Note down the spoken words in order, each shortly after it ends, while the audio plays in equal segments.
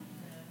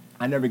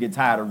I never get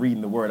tired of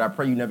reading the word. I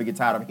pray you never get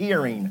tired of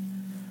hearing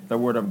the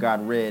word of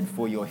God read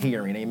for your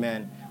hearing.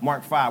 Amen.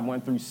 Mark 5,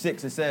 1 through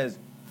 6, it says,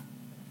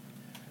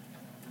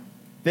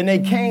 then they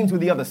came to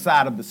the other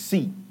side of the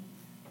sea,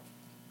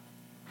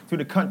 to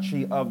the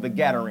country of the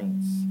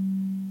Gadarenes.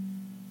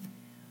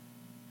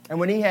 And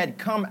when he had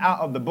come out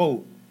of the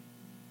boat,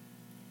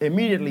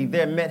 immediately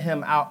there met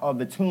him out of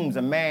the tombs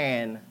a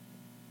man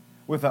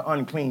with an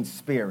unclean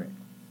spirit,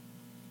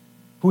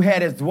 who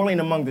had his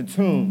dwelling among the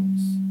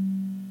tombs,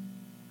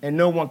 and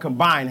no one could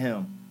bind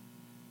him,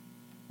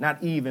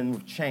 not even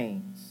with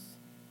chains,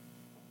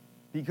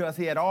 because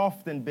he had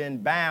often been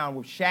bound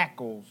with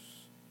shackles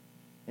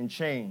and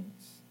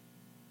chains.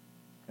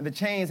 And the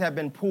chains had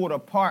been pulled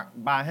apart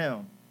by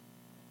him,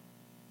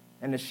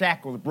 and the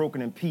shackles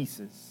broken in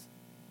pieces.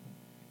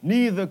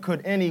 Neither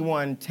could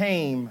anyone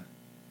tame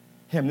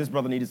him. This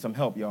brother needed some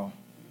help, y'all.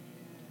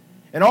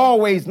 And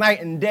always,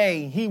 night and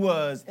day, he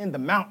was in the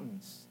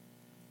mountains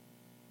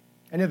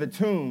and in the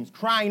tombs,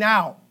 crying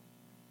out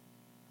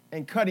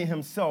and cutting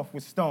himself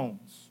with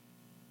stones.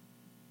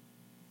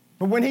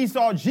 But when he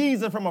saw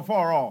Jesus from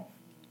afar off,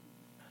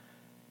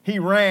 he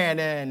ran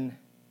and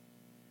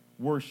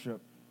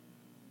worshiped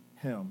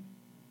him.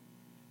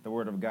 The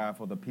word of God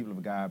for the people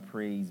of God.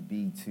 Praise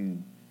be to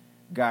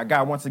God.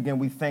 God, once again,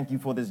 we thank you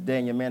for this day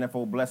and your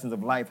manifold blessings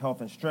of life,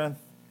 health, and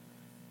strength.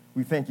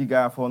 We thank you,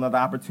 God, for another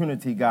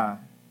opportunity, God,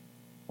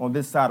 on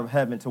this side of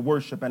heaven to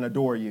worship and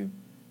adore you.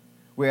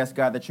 We ask,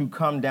 God, that you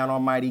come down,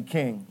 Almighty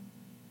King.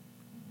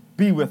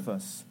 Be with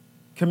us.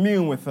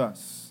 Commune with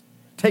us.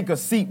 Take a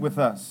seat with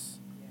us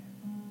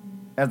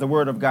as the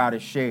word of God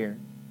is shared.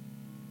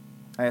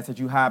 I ask that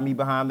you hide me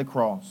behind the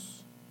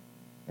cross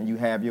and you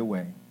have your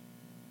way.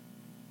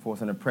 For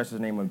us in the precious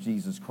name of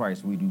Jesus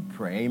Christ, we do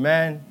pray.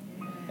 Amen.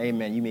 Amen.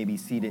 Amen. You may be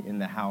seated in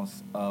the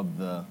house of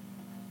the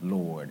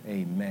Lord.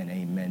 Amen.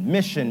 Amen.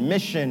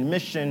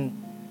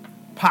 Mission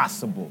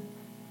possible.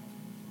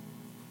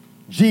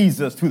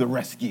 Jesus to the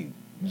rescue.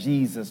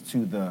 Jesus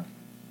to the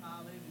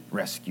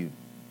rescue.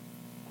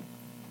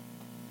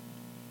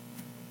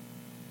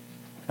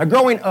 Now,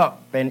 growing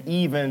up and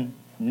even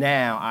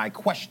now, I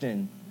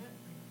question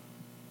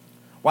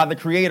why the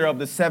creator of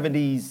the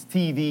 70s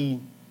TV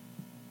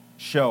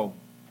show,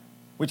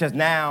 which has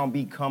now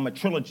become a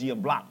trilogy of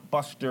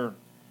blockbuster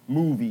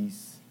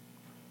movies,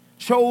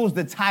 chose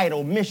the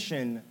title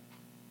Mission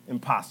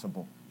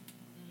Impossible.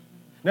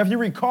 Now, if you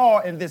recall,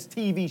 in this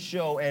TV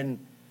show and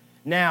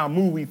now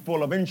movie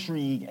full of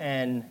intrigue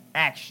and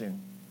action,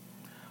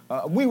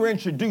 we were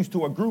introduced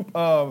to a group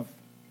of,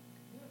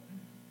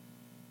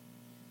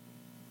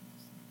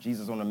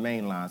 Jesus on the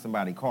main line,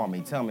 somebody call me,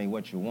 tell me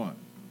what you want.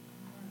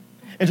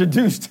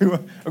 Introduced to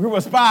a group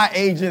of spy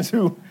agents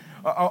who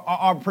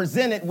are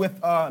presented with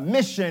a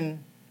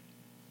mission,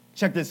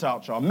 check this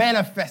out, y'all,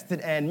 manifested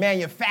and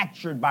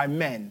manufactured by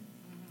men,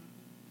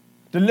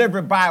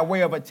 delivered by way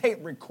of a tape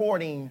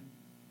recording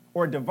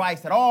or a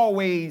device that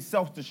always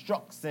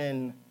self-destructs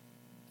in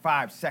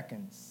 5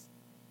 seconds,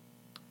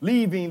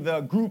 leaving the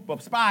group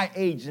of spy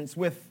agents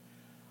with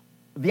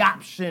the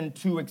option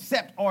to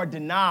accept or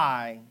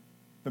deny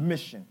the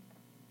mission.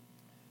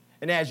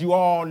 And as you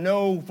all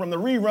know from the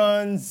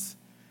reruns,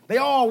 they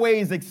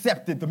always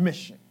accepted the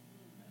mission.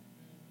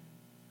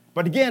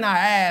 But again, I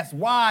ask,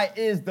 why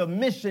is the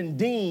mission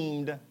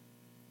deemed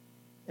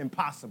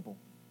impossible?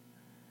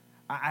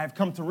 I have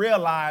come to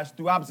realize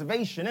through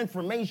observation,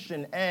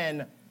 information,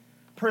 and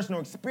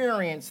personal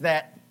experience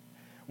that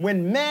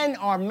when men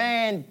or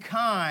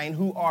mankind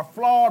who are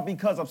flawed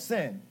because of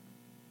sin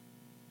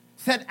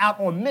set out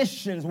on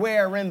missions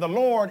wherein the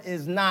Lord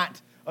is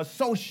not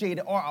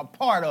associated or a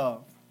part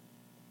of,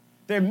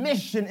 their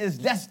mission is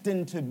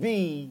destined to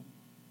be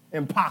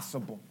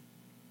impossible,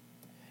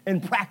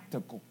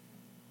 impractical,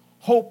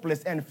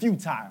 hopeless, and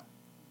futile.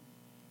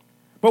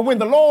 But when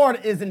the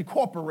Lord is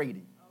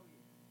incorporated,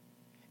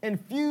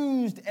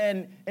 infused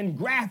and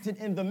engrafted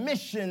in the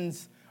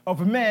missions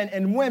of men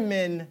and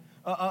women,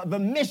 the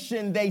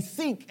mission they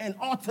seek and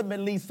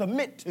ultimately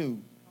submit to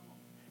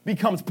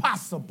becomes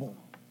possible,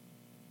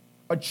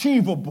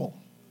 achievable,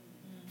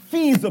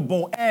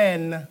 feasible,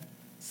 and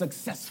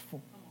successful.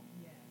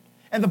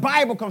 And the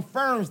Bible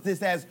confirms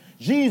this as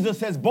Jesus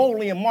says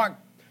boldly in Mark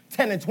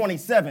 10 and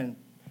 27,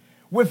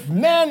 with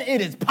men it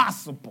is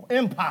possible,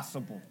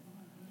 impossible.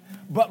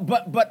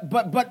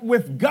 But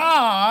with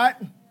God,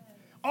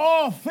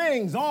 all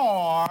things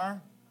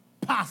are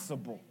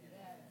possible.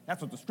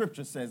 That's what the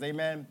scripture says,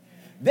 amen.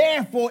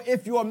 Therefore,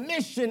 if your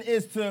mission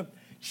is to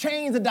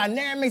change the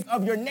dynamics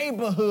of your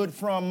neighborhood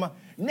from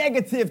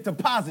negative to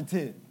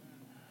positive,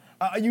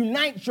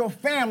 unite your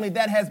family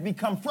that has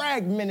become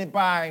fragmented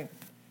by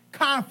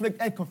conflict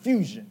and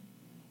confusion,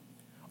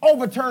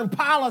 overturn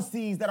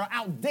policies that are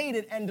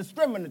outdated and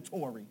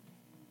discriminatory,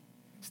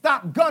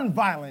 stop gun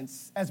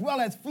violence, as well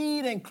as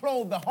feed and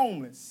clothe the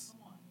homeless,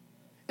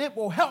 it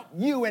will help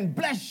you and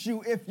bless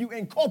you if you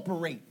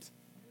incorporate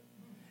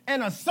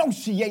and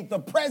associate the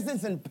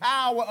presence and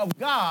power of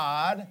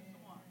God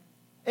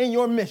in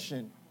your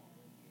mission.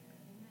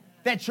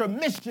 That your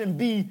mission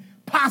be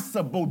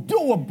possible,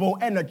 doable,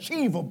 and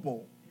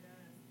achievable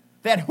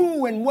that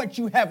who and what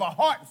you have a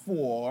heart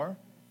for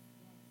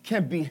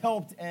can be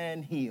helped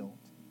and healed.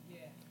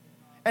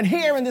 And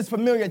here in this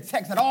familiar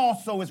text that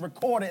also is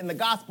recorded in the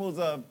Gospels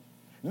of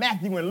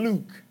Matthew and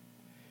Luke,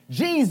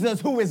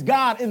 Jesus, who is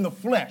God in the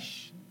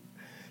flesh,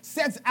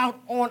 sets out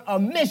on a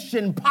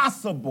mission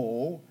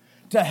possible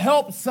to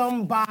help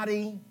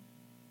somebody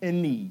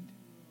in need.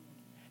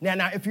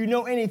 Now, if you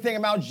know anything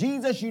about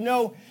Jesus, you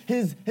know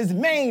his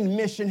main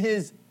mission,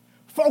 his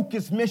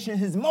focus mission,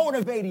 his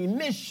motivating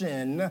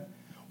mission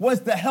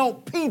was to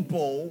help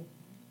people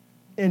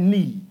in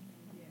need.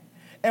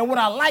 And what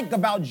I like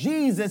about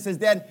Jesus is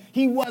that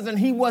he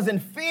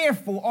wasn't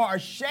fearful or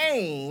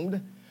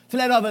ashamed to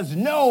let others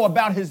know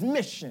about his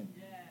mission.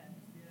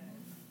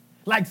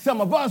 Like some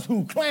of us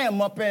who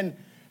clam up and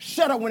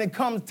shut up when it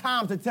comes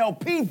time to tell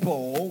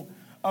people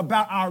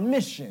about our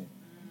mission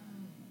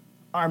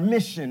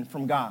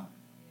from God.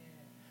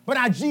 But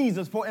not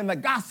Jesus, for in the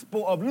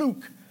Gospel of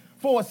Luke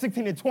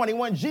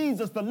 4:16-21,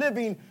 Jesus, the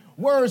living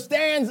word,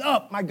 stands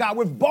up, my God,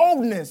 with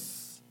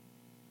boldness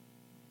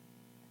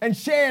and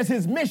shares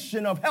his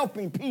mission of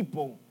helping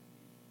people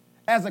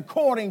as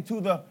according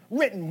to the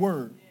written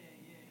word.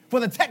 For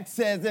the text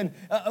says,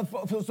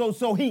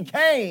 so he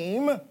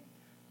came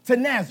to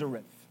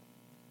Nazareth,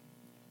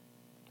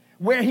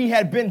 where he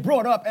had been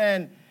brought up,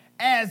 and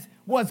as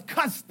was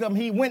custom,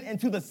 he went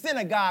into the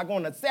synagogue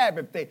on the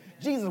Sabbath day.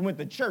 Jesus went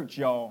to church,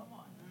 y'all.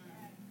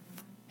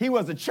 He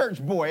was a church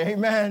boy,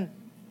 amen.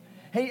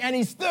 And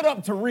he stood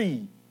up to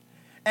read.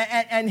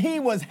 And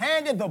he was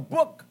handed the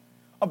book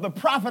of the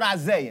prophet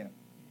Isaiah.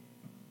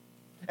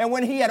 And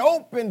when he had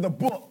opened the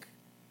book,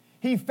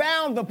 he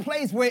found the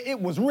place where it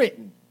was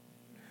written,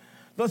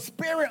 "The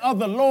Spirit of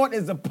the Lord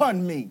is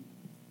upon me,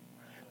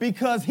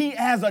 because he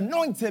has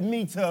anointed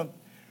me to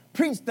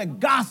preach the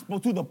gospel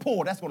to the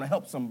poor." That's going to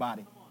help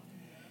somebody.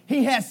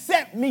 He has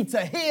sent me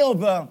to heal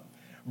the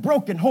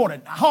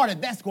brokenhearted.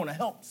 That's going to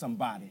help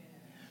somebody.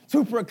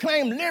 To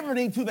proclaim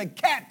liberty to the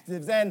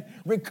captives and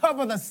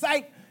recover the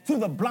sight to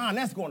the blind.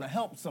 That's going to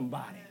help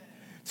somebody.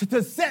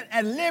 To set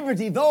at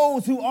liberty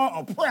those who are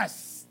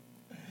oppressed.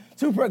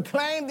 To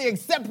proclaim the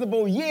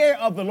acceptable year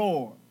of the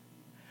Lord.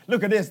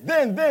 Look at this.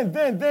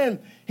 Then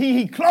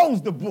he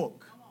closed the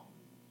book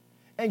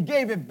and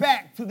gave it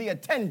back to the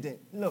attendant.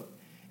 Look,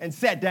 and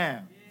sat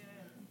down.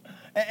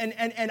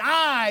 And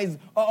eyes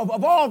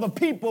of all the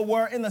people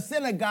were in the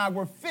synagogue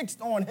were fixed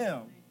on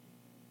him.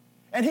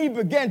 And he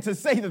began to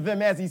say to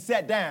them as he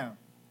sat down,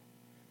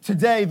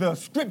 "Today the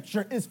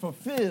scripture is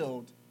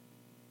fulfilled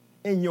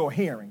in your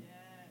hearing."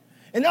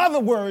 In other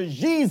words,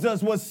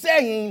 Jesus was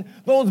saying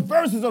those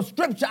verses of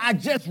scripture I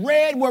just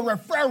read were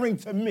referring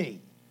to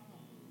me.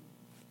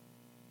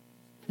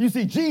 You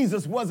see,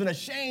 Jesus wasn't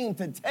ashamed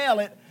to tell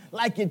it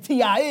like it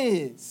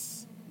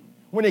is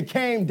when it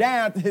came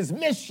down to his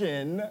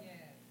mission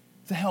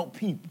to help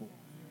people.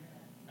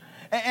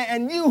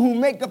 And you who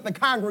make up the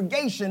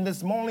congregation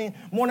this morning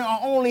are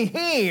only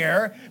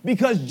here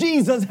because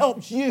Jesus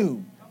helps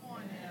you.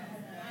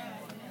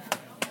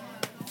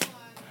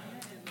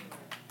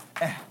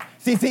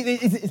 See,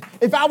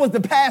 if I was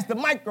to pass the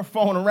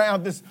microphone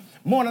around this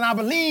morning, I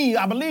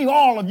believe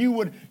all of you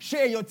would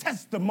share your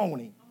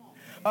testimony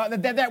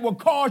that will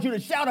cause you to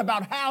shout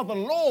about how the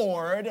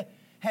Lord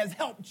has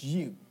helped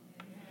you.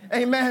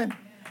 Amen.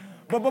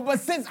 But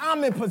since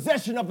I'm in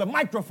possession of the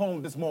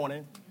microphone this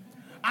morning,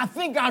 I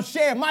think I'll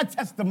share my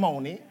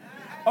testimony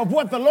of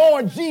what the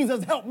Lord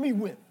Jesus helped me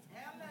with.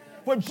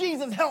 For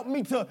Jesus helped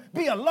me to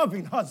be a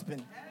loving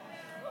husband.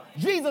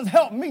 Jesus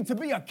helped me to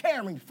be a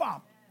caring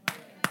father.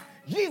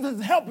 Jesus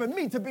is helping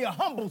me to be a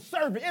humble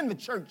servant in the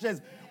church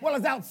as well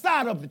as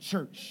outside of the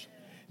church.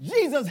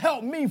 Jesus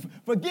helped me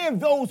forgive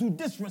those who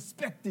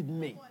disrespected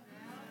me.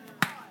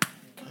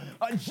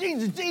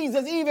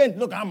 Jesus even,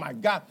 look, oh my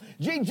God,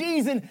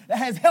 Jesus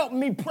has helped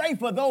me pray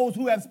for those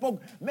who have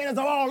spoken manners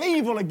of all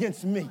evil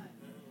against me.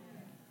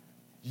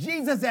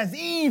 Jesus has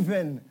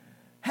even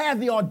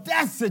had the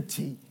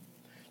audacity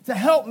to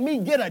help me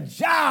get a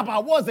job I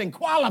wasn't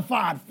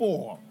qualified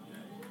for.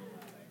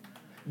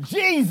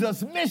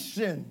 Jesus'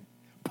 mission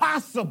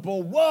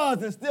possible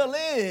was and still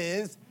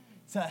is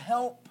to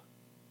help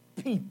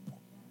people.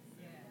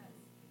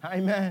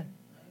 Amen.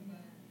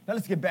 Now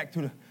let's get back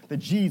to the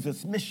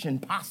Jesus mission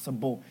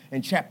possible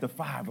in chapter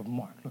 5 of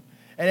Mark.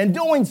 And in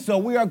doing so,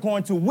 we are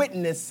going to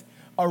witness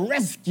a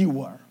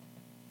rescuer,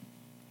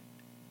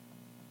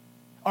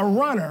 a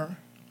runner,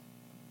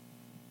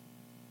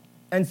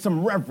 and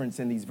some reverence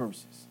in these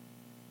verses.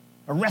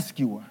 A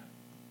rescuer,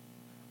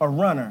 a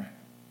runner,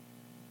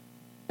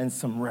 and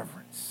some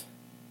reverence.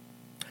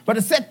 But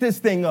to set this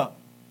thing up,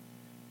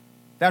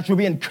 that you'll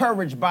be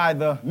encouraged by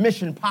the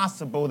mission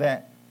possible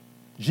that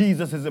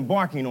Jesus is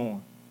embarking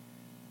on,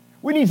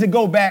 we need to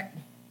go back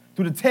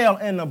to the tail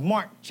end of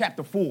Mark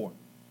chapter 4,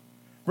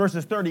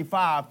 verses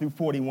 35 through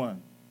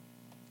 41,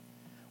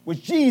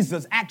 which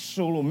Jesus'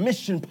 actual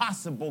mission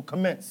possible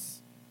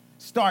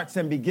starts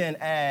and begin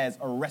as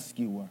a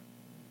rescuer.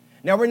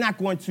 Now, we're not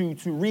going to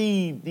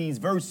read these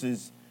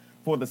verses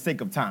for the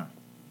sake of time.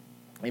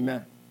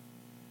 Amen.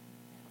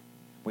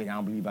 Wait, I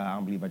don't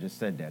believe I just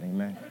said that.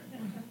 Amen.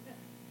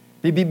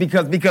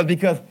 Because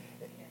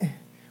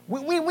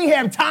we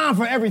have time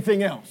for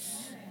everything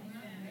else.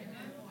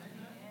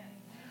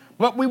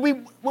 But when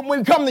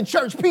we come to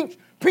church,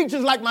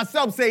 preachers like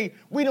myself say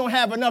we don't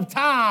have enough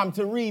time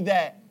to read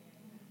that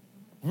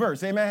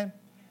verse, amen?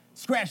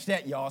 Scratch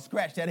that, y'all,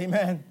 scratch that,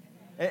 amen?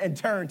 And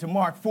turn to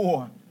Mark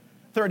 4,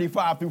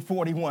 35 through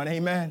 41,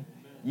 amen?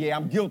 Yeah,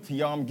 I'm guilty,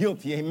 y'all, I'm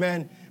guilty,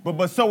 amen?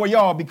 But so are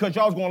y'all, because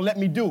y'all's going to let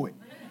me do it.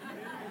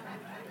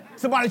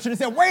 Somebody should have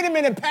said, wait a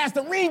minute,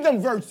 Pastor, read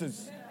them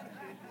verses.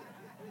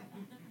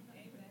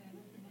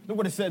 Look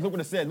what it says, look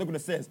what it says, look what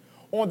it says.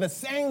 On the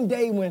same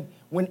day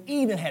when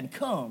Eden had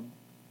come,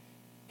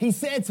 he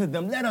said to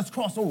them, let us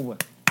cross over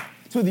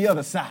to the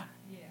other side.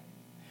 Yeah.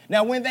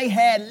 Now, when they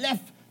had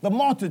left the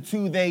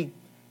multitude, they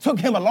took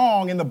him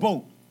along in the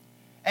boat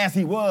as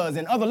he was,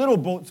 and other little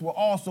boats were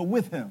also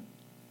with him.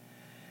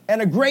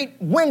 And a great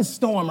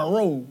windstorm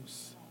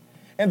arose,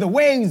 and the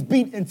waves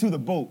beat into the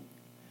boat,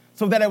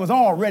 so that it was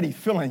already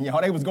filling,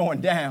 y'all. They was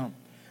going down.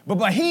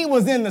 But he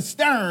was in the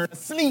stern,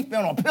 asleep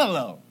on a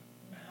pillow.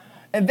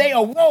 And they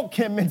awoke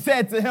him and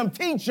said to him,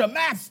 Teacher,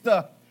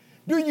 Master,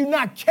 do you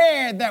not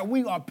care that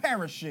we are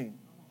perishing?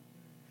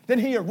 Then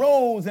he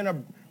arose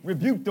and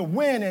rebuked the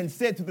wind and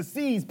said to the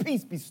seas,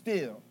 Peace, be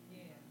still.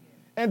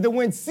 And the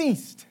wind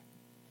ceased,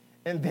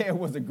 and there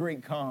was a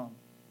great calm.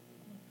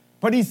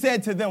 But he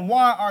said to them,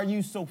 why are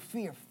you so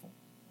fearful?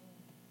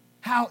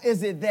 How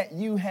is it that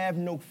you have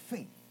no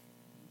faith?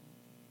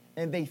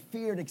 And they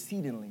feared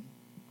exceedingly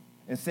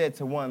and said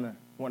to one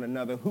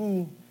another,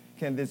 who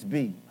can this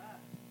be,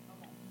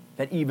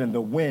 that even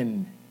the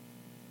wind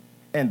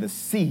and the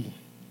sea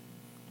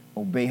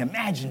obey him?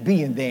 Imagine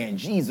being there and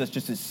Jesus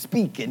just is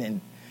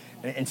speaking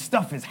and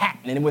stuff is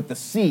happening with the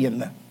sea.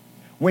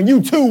 When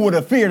you too would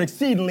have feared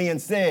exceedingly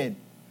and said,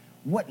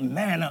 what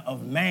manner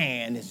of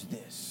man is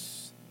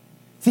this?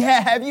 See,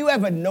 have you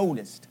ever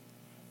noticed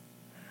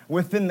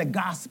within the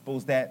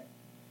Gospels that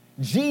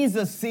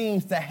Jesus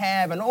seems to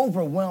have an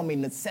overwhelming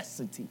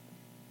necessity,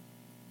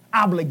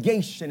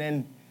 obligation,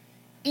 and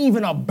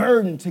even a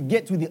burden to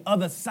get to the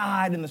other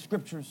side in the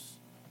scriptures?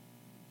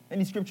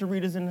 Any scripture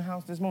readers in the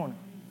house this morning?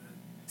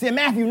 See, in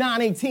Matthew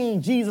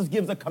 9:18, Jesus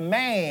gives a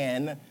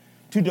command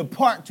to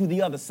depart to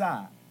the other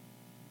side.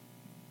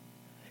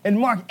 In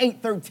Mark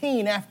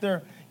 8:13,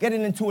 after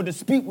getting into a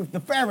dispute with the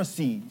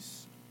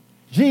Pharisees,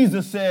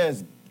 Jesus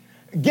says,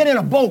 get in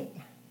a boat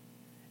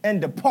and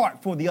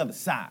depart for the other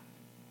side.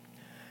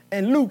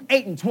 In Luke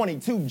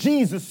 8:22,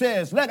 Jesus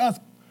says, let us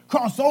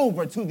cross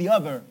over to the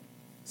other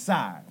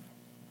side.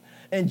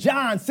 In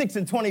John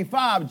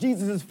 6:25,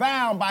 Jesus is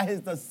found by his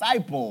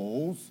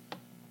disciples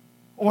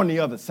on the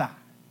other side.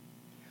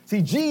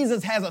 See,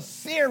 Jesus has a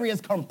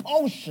serious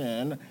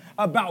compulsion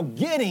about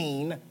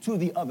getting to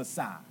the other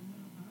side.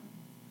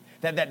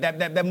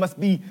 That must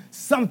be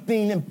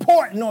something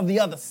important on the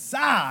other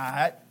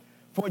side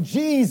for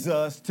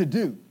Jesus to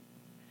do.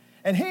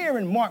 And here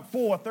in Mark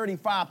 4,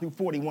 35 through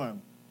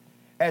 41,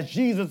 as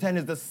Jesus and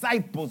his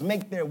disciples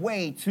make their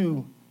way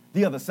to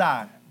the other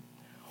side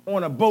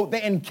on a boat,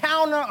 they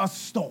encounter a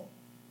storm.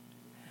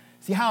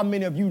 See, how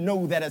many of you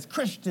know that as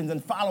Christians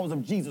and followers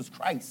of Jesus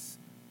Christ,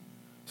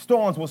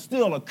 storms will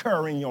still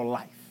occur in your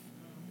life?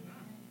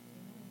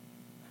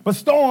 But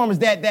storms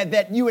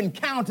that you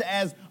encounter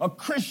as a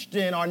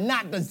Christian are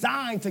not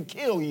designed to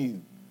kill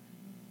you,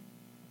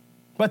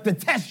 but to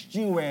test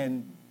you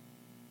and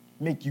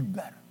make you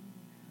better.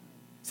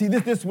 See,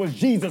 this was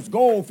Jesus'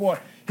 goal for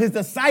his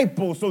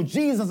disciples. So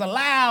Jesus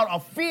allowed a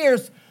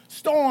fierce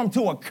storm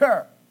to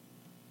occur.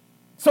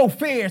 So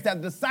fierce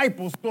that the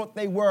disciples thought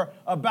they were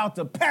about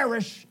to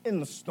perish in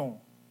the storm.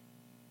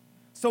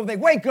 So they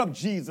wake up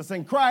Jesus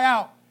and cry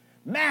out,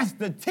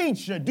 Master,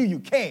 Teacher, do you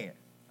care?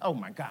 Oh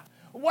my God.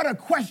 What a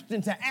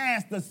question to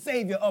ask the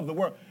Savior of the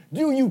world.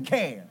 Do you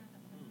care?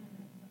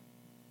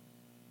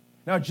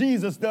 Now,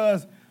 Jesus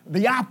does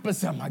the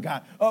opposite, my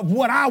God, of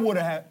what I would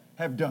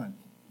have done.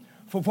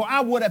 For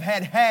I would have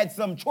had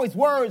some choice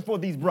words for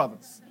these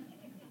brothers.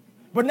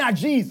 But not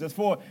Jesus,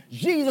 for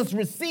Jesus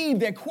received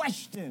their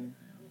question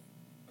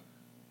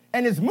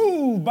and is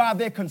moved by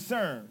their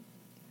concern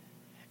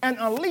and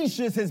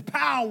unleashes his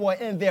power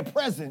in their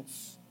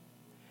presence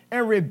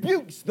and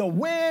rebukes the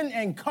wind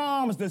and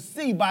calms the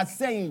sea by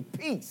saying,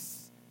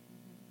 peace.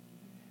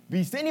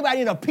 Anybody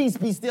need a peace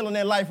be still in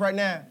their life right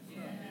now?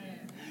 Yeah.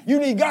 You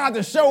need God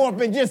to show up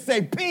and just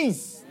say,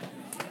 peace.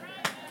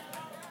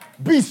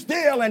 Be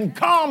still and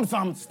calm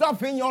some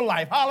stuff in your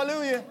life.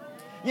 Hallelujah.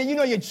 Yeah, you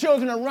know your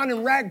children are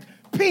running ragged.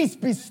 Peace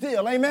be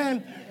still.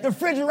 Amen. The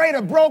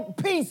refrigerator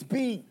broke. Peace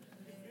be.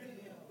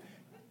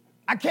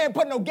 I can't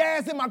put no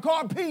gas in my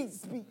car.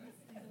 Peace be.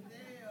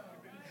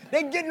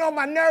 They getting on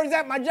my nerves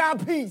at my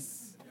job.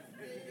 Peace.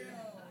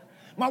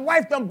 My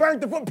wife done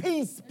burnt the foot.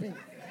 Peace be.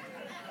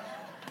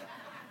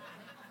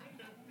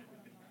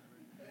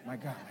 My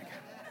God, my God.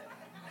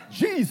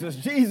 Jesus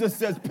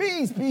says,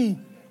 peace be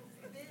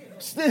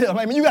still.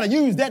 I mean, you got to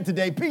use that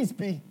today. Peace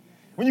be.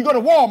 When you go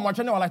to Walmart,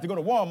 I know I like to go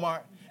to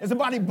Walmart, and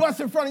somebody busts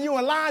in front of you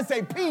in line,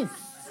 say, peace.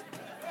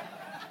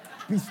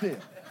 Be still.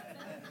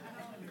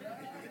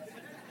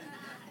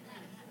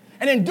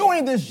 And in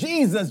doing this,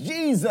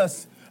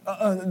 Jesus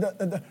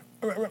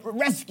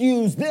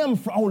rescues them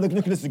from, oh, look,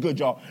 this is good,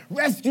 y'all.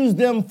 Rescues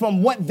them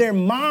from what their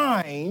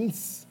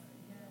minds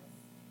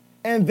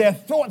and their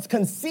thoughts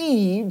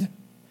conceived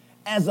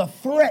as a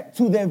threat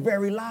to their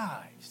very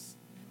lives,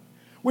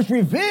 which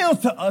reveals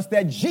to us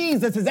that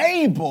Jesus is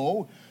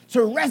able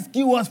to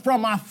rescue us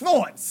from our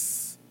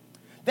thoughts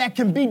that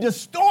can be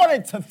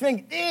distorted to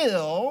think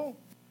ill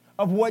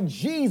of what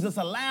Jesus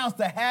allows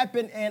to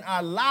happen in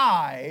our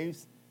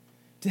lives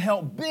to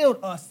help build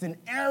us in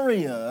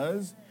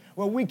areas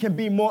where we can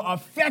be more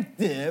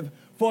effective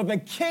for the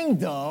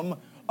kingdom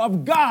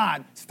of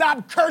God.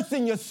 Stop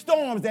cursing your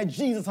storms that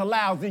Jesus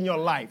allows in your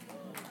life.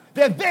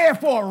 They're there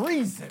for a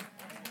reason.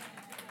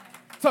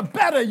 To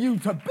better you,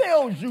 to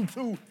build you,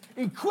 to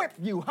equip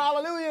you.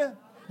 Hallelujah.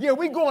 Yeah,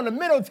 we going to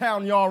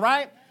Middletown, y'all,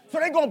 right? So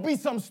there's going to be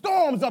some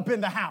storms up in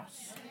the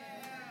house.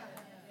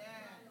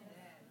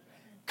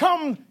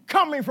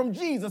 Coming from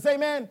Jesus,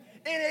 amen?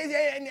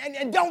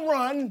 And don't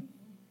run.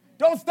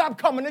 Don't stop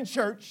coming to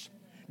church.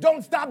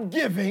 Don't stop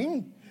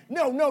giving.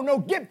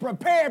 No. Get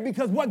prepared,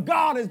 because what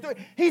God is doing,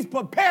 he's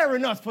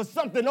preparing us for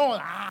something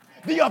on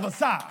the other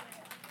side.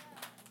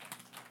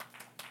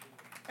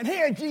 And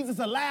here Jesus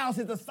allows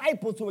his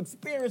disciples to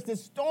experience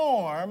this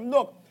storm,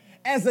 look,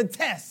 as a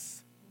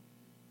test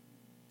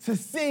to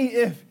see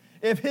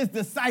if his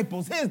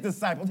disciples, his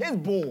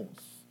bulls,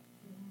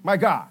 my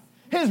God,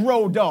 his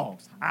road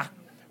dogs,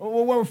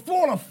 were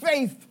full of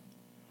faith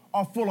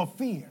or full of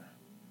fear.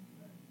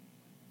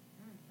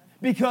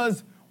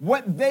 Because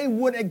what they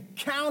would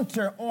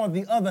encounter on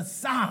the other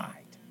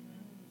side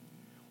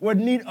would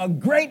need a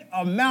great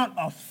amount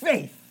of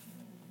faith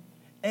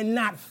and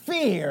not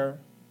fear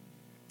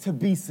to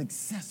be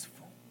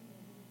successful.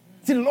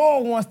 See, the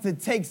Lord wants to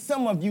take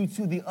some of you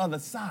to the other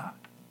side.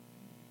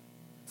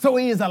 So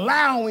he is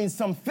allowing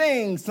some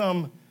things,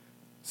 some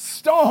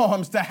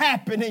storms to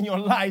happen in your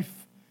life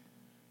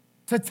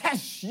to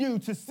test you,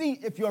 to see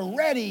if you're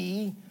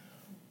ready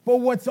for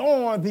what's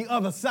on the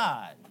other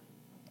side.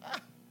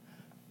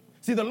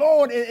 See, the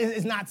Lord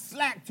is not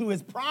slack to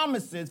his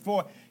promises,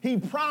 for he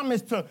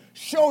promised to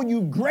show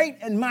you great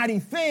and mighty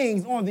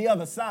things on the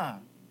other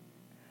side.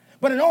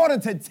 But in order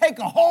to take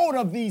a hold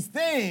of these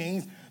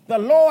things, the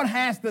Lord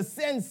has to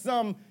send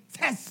some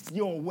tests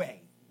your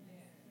way.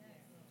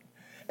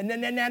 And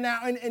then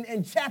now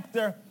in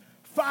chapter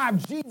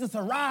 5, Jesus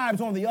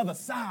arrives on the other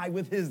side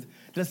with his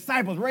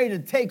disciples ready to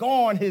take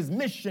on his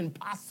mission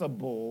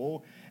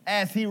possible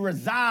as he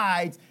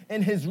resides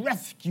in his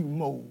rescue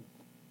mode.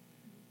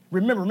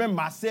 Remember,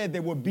 I said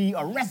there would be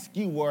a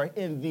rescuer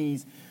in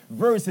these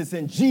verses,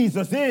 and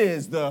Jesus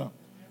is the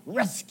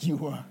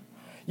rescuer.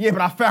 Yeah,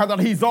 but I found out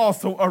he's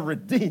also a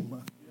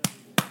redeemer.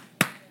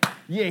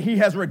 Yeah, he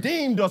has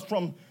redeemed us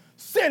from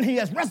sin. He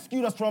has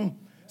rescued us from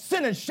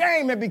sin and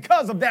shame, and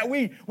because of that,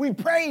 we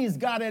praise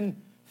God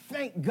and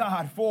thank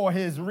God for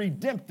his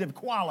redemptive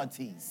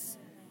qualities.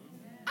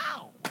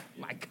 Ow,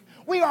 my God.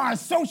 We are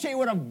associated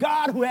with a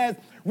God who has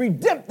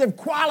redemptive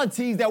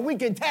qualities that we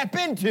can tap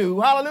into.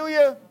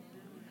 Hallelujah.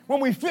 When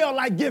we feel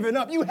like giving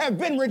up, you have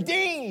been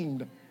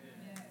redeemed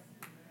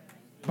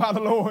by the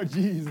Lord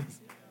Jesus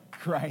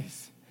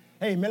Christ.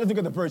 Hey, man, let's look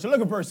at the verse. Look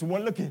at verse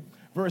 1. Look at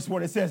verse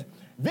 1. It says,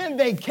 then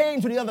they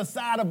came to the other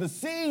side of the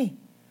sea,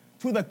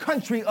 to the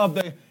country of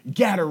the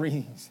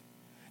Gadarenes.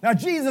 Now,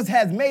 Jesus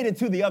has made it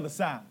to the other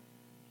side,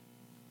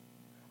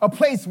 a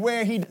place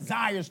where he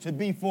desires to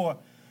be. For,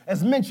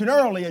 as mentioned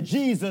earlier,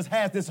 Jesus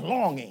has this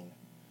longing,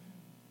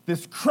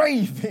 this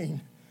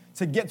craving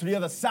to get to the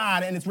other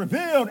side, and it's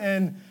revealed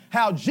in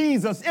how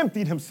Jesus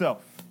emptied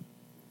himself,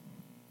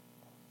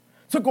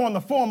 took on the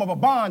form of a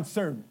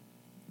bondservant,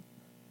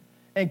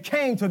 and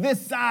came to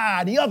this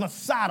side, the other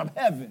side of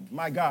heaven,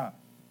 my God,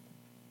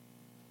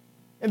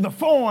 in the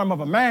form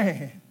of a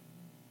man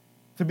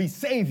to be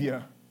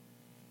Savior,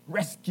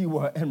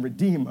 rescuer, and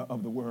redeemer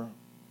of the world.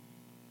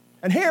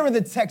 And here in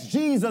the text,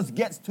 Jesus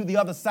gets to the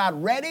other side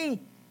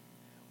ready,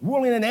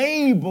 willing, and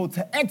able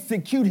to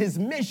execute his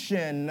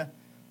mission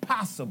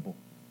possible.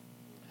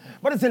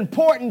 But it's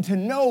important to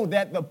know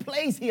that the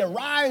place he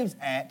arrives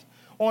at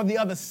on the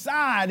other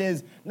side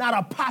is not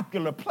a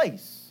popular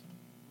place,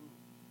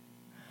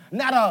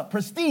 not a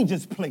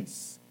prestigious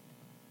place,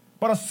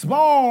 but a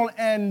small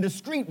and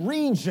discreet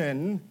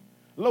region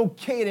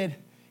located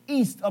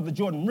east of the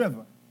Jordan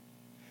River.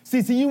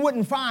 See, you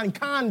wouldn't find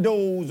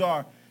condos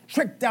or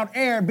tricked out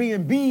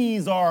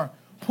Airbnbs or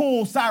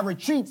poolside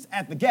retreats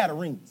at the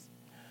Gadarenes.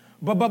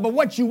 But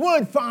what you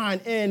would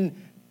find in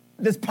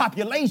this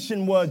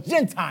population was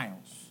Gentiles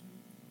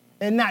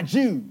and not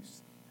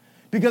Jews.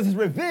 Because it's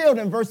revealed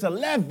in verse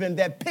 11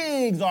 that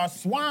pigs or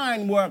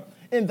swine were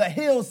in the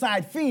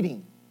hillside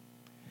feeding.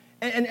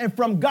 And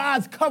from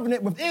God's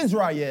covenant with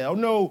Israel,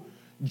 no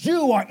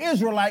Jew or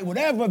Israelite would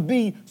ever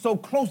be so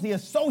closely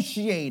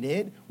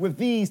associated with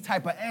these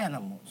type of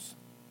animals.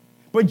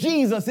 But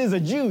Jesus is a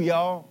Jew,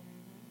 y'all.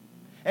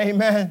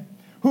 Amen.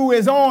 Who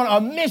is on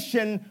a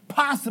mission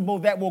possible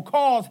that will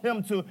cause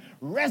him to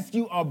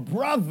rescue a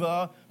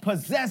brother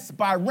possessed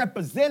by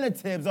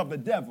representatives of the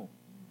devil.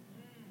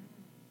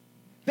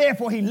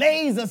 Therefore, he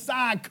lays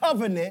aside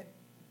covenant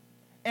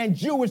and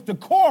Jewish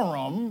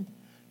decorum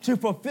to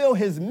fulfill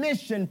his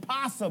mission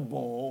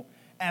possible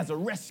as a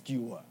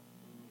rescuer.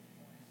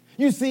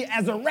 You see,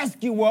 as a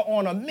rescuer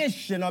on a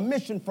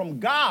mission from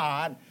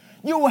God,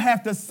 you will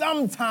have to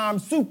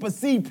sometimes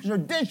supersede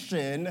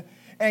tradition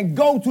and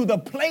go to the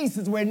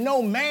places where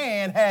no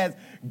man has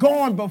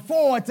gone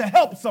before to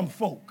help some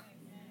folk,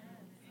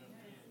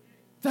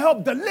 to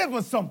help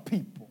deliver some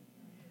people,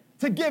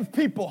 to give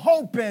people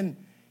hope and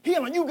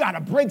healing. You got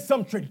to break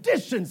some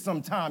tradition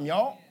sometime,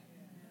 y'all.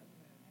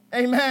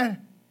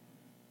 Amen.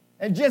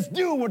 And just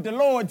do what the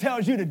Lord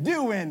tells you to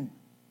do and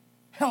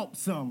help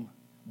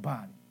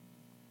somebody.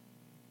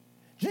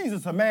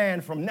 Jesus, a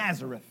man from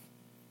Nazareth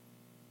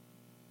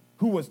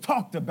who was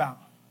talked about,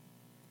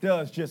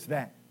 does just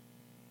that.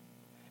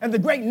 And the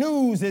great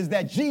news is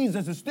that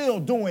Jesus is still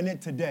doing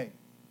it today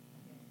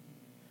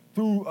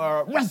through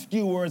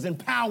rescuers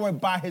empowered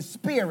by his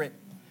Spirit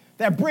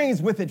that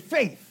brings with it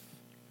faith,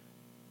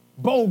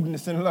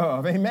 boldness, and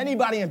love. Amen.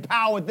 Anybody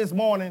empowered this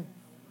morning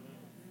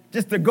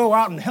just to go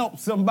out and help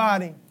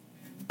somebody?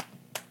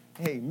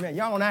 Hey, man,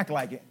 y'all don't act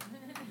like it.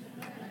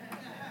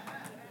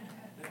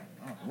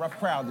 Oh, rough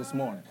crowd this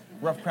morning.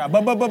 Rough crowd.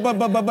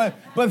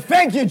 But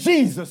thank you,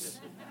 Jesus.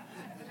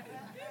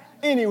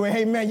 Anyway,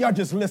 hey, man, y'all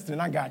just listening.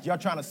 I got you. Y'all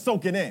trying to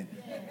soak it in.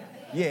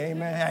 Yeah,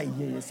 amen. Hey,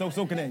 yeah,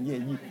 soak it in.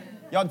 Yeah,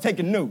 y'all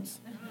taking notes.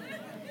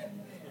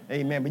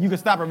 Amen. But you can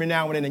stop every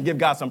now and then and give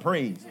God some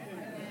praise.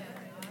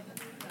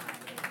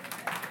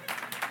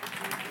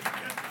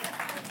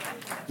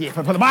 Yeah,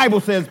 for the Bible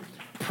says,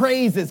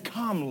 praise is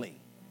comely.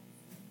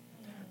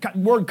 The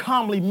word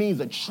comely means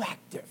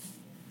attractive.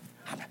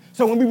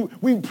 So when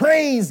we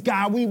praise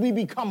God, we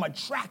become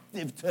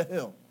attractive to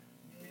him.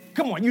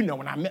 Come on, you know,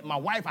 when I met my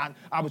wife,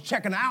 I was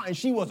checking her out, and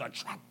she was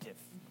attractive.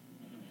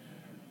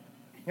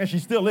 And she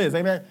still is,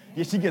 amen?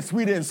 Yeah, she gets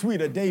sweeter and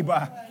sweeter day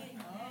by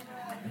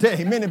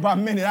day, minute by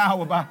minute,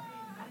 hour by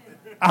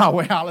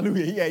hour.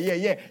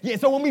 Hallelujah. Yeah.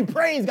 So when we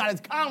praise God,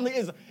 it's comely,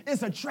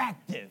 it's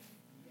attractive.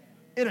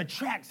 It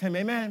attracts him,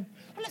 amen?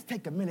 Well, let's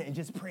take a minute and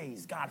just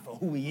praise God for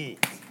who he is.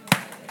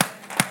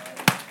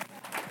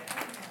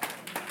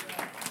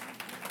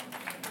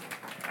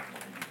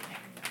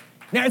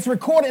 Now, it's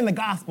recorded in the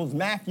Gospels,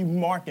 Matthew,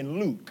 Mark, and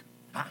Luke,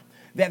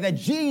 that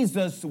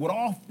Jesus would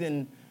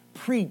often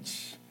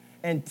preach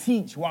and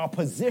teach while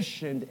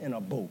positioned in a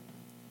boat.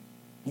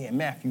 Yeah,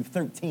 Matthew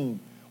 13,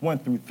 1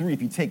 through 3,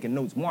 if you're taking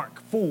notes.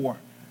 Mark 4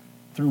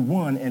 through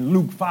 1, and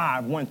Luke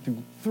 5, 1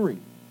 through 3.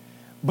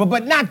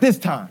 But not this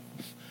time.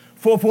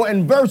 For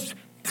in verse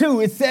 2,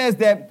 it says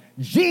that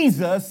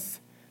Jesus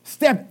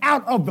stepped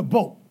out of the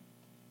boat.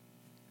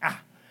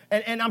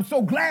 And I'm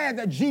so glad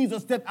that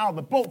Jesus stepped out of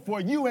the boat for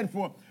you and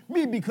for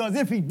me, because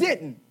if he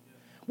didn't,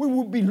 we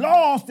would be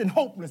lost and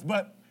hopeless.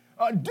 But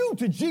due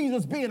to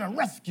Jesus being a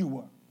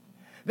rescuer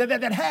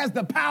that has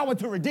the power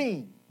to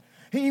redeem,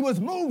 he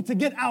was moved to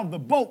get out of the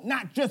boat,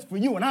 not just for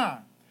you and I,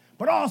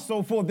 but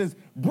also for this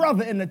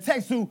brother in the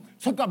text who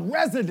took up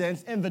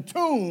residence in the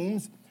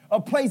tombs,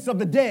 a place of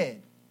the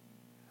dead,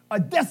 a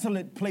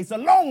desolate place, a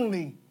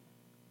lonely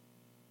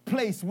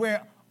place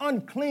where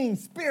unclean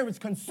spirits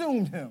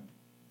consumed him.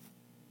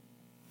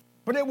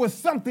 But it was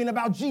something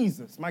about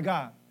Jesus, my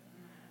God,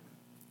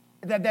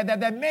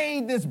 that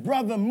made this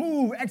brother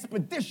move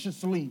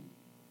expeditiously.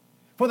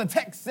 For the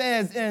text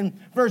says in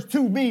verse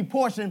 2b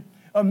portion,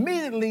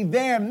 immediately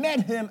there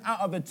met him out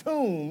of the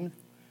tomb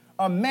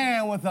a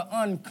man with an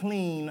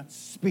unclean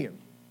spirit.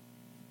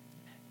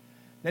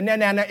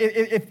 Now,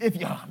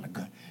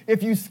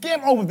 if you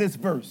skim over this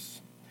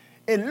verse,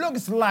 it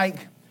looks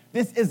like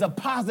this is a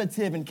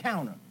positive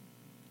encounter.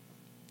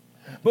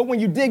 But when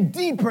you dig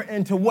deeper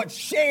into what's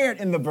shared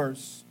in the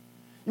verse,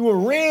 you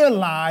will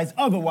realize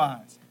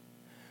otherwise.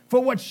 For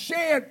what's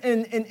shared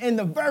in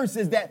the verse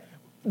is that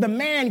the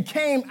man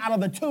came out of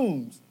the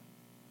tombs,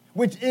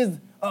 which is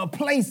a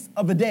place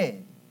of the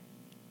dead,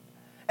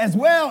 as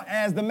well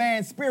as the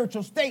man's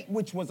spiritual state,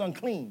 which was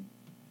unclean.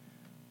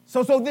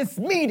 So this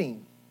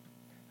meeting,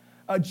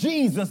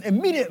 Jesus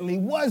immediately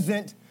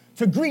wasn't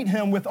to greet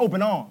him with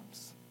open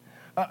arms,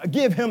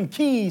 give him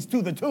keys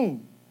to the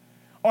tomb,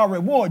 or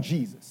reward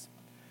Jesus.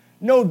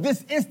 No,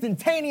 this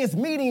instantaneous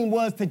meeting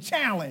was to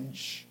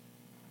challenge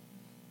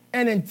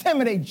and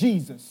intimidate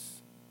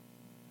Jesus,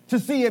 to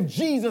see if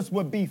Jesus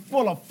would be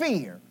full of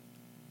fear,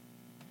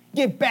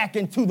 get back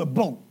into the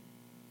boat,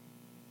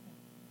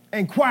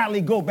 and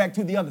quietly go back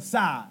to the other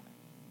side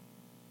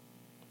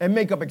and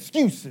make up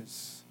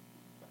excuses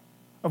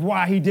of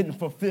why he didn't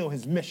fulfill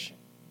his mission.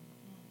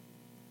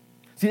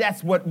 See,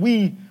 that's what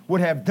we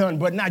would have done,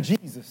 but not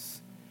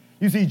Jesus.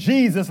 You see,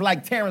 Jesus,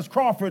 like Terrence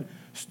Crawford,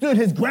 stood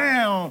his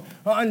ground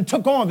and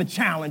took on the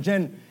challenge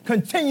and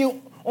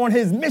continued on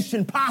his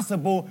mission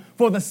possible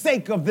for the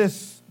sake of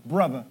this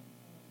brother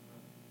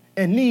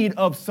in need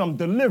of some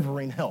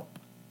delivering help.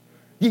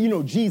 You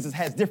know, Jesus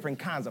has different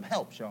kinds of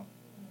help, y'all.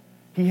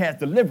 He has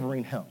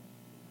delivering help.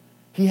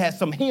 He has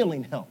some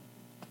healing help.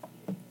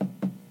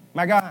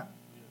 My God,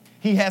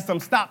 he has some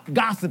stop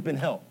gossiping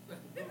help.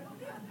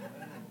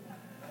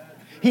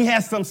 He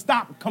has some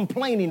stop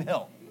complaining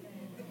help.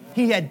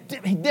 He had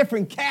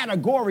different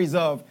categories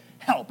of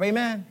help.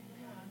 Amen.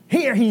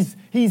 Here he's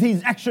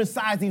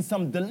exercising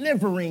some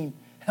delivering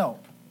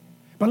help.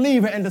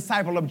 Believer and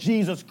disciple of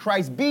Jesus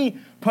Christ, be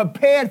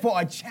prepared for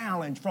a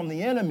challenge from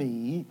the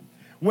enemy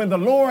when the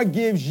Lord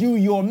gives you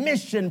your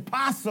mission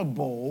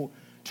possible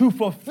to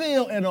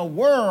fulfill in a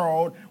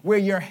world where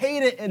you're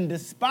hated and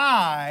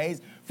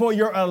despised for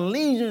your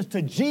allegiance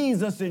to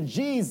Jesus and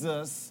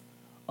Jesus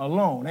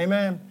alone.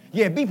 Amen?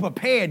 Yeah, be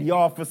prepared,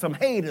 y'all, for some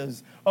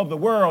haters of the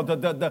world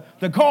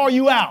to call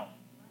you out.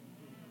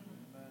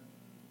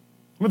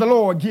 When the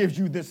Lord gives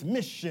you this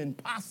mission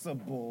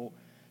possible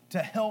to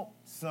help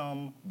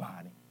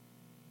somebody.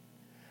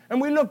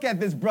 And we look at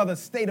this brother's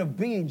state of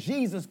being.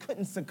 Jesus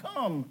couldn't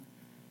succumb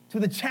to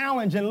the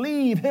challenge and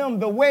leave him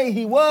the way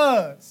he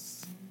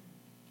was.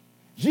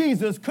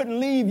 Jesus couldn't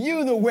leave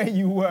you the way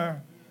you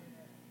were,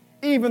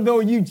 even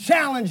though you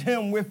challenge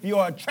him with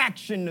your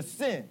attraction to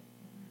sin.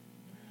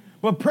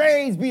 But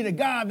praise be to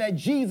God that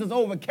Jesus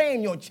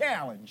overcame your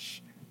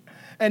challenge.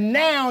 And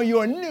now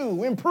you're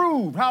new,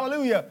 improved,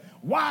 hallelujah,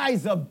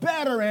 wiser,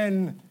 better,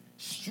 and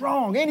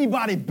strong.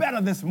 Anybody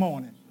better this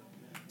morning?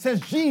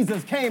 Since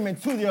Jesus came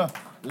into your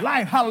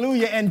life,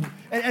 hallelujah,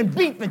 and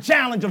beat the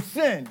challenge of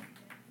sin.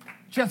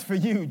 Just for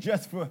you,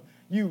 just for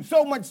you.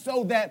 So much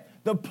so that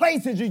the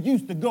places you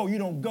used to go, you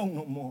don't go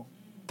no more.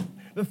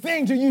 The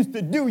things you used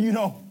to do, you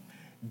don't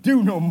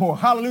do no more.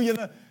 Hallelujah.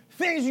 The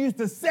things you used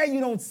to say, you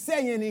don't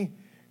say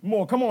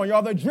anymore. Come on,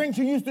 y'all. The drinks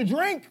you used to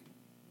drink.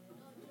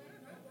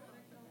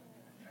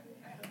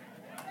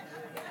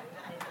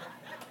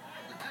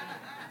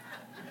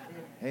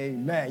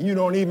 Amen. You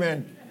don't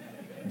even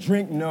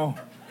drink no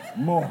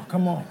more.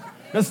 Come on.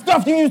 The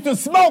stuff you used to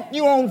smoke,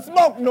 you don't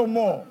smoke no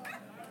more.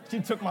 She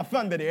took my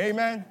thunder there.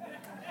 Amen.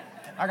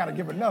 I got to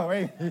give it no.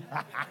 Eh?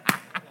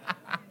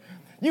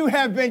 You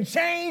have been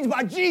changed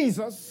by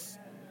Jesus,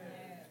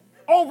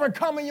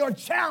 overcoming your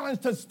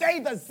challenge to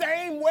stay the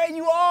same way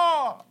you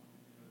are.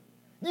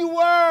 You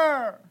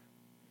were.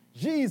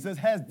 Jesus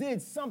has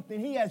did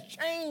something. He has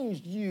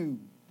changed you.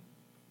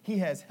 He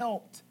has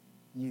helped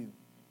you.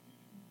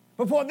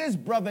 But for this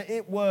brother,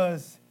 it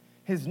was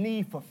his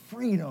need for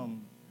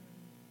freedom,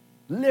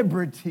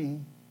 liberty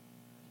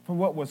from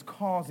what was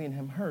causing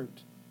him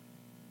hurt.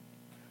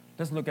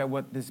 Let's look at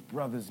what this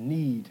brother's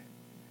need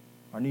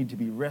to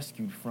be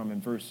rescued from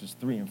in verses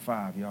 3 and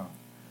 5, y'all.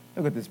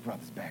 Look at this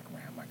brother's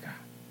background, my God.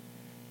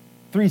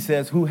 3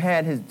 says, who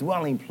had his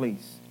dwelling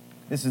place,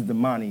 this is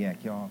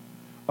demoniac, y'all,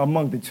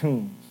 among the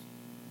tombs.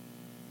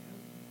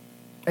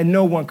 And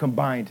no one could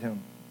bind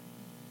him,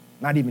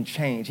 not even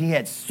change. He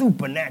had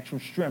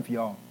supernatural strength,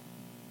 y'all,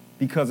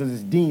 because of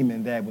this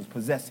demon that was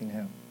possessing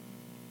him.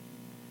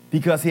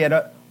 Because he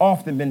had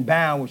often been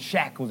bound with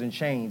shackles and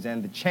chains,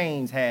 and the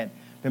chains had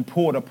been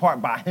pulled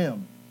apart by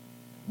him.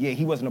 Yeah,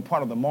 he wasn't a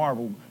part of the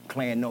Marvel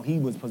clan. No, he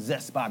was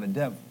possessed by the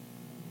devil.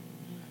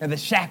 And the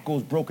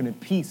shackles broken in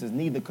pieces,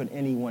 neither could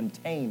anyone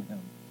tame him.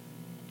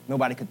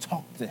 Nobody could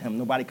talk to him.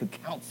 Nobody could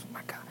counsel,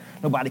 my God.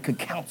 Nobody could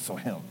counsel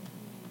him.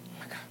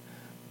 My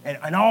God.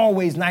 And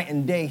always night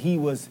and day, he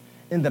was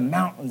in the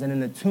mountains and in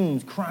the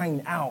tombs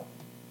crying out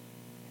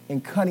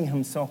and cutting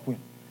himself with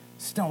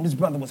stone. This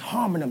brother was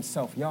harming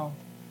himself, y'all.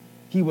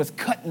 He was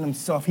cutting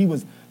himself. He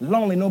was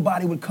lonely.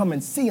 Nobody would come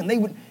and see him. They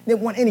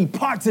didn't want any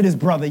parts of this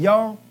brother,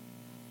 y'all.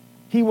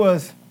 He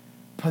was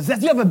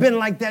possessed. You ever been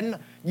like that?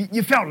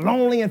 You felt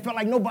lonely and felt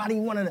like nobody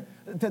wanted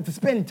to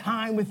spend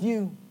time with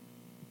you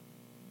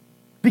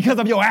because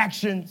of your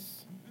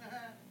actions,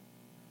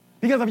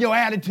 because of your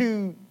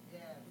attitude,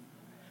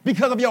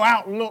 because of your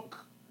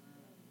outlook.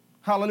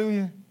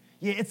 Hallelujah.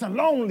 Yeah, it's a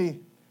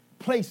lonely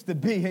place to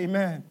be.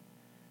 Amen.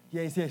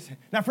 Yes, yes.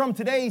 Now, from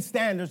today's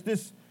standards,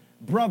 this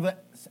brother's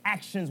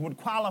actions would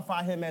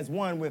qualify him as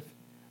one with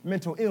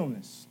mental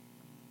illness.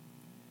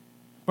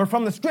 But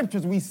from the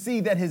scriptures, we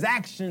see that his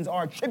actions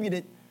are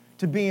attributed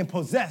to being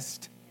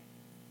possessed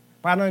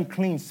by an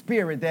unclean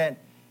spirit, that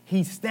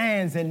he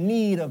stands in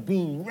need of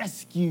being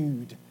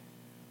rescued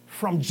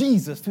from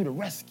Jesus to the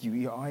rescue,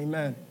 y'all.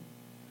 Amen.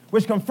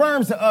 Which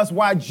confirms to us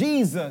why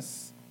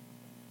Jesus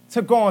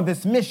took on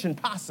this mission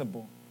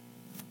possible,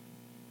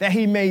 that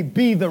he may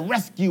be the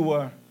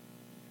rescuer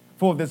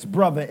for this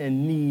brother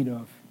in need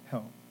of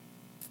help.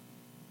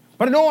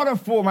 But in order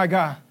for, my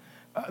God,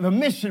 the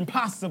mission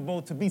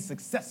possible to be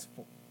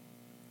successful,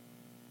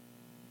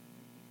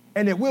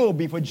 and it will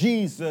be, for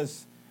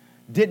Jesus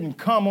didn't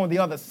come on the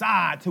other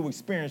side to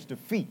experience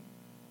defeat.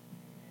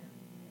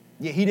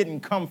 Yeah, he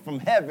didn't come from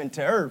heaven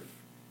to earth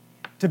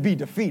to be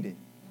defeated.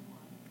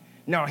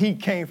 No, he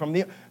came from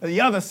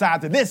the other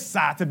side to this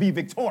side to be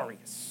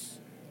victorious.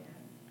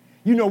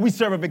 You know, we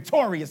serve a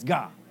victorious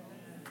God.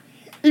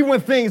 Even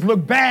when things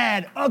look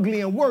bad,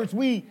 ugly, and worse,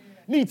 we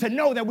need to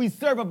know that we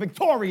serve a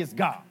victorious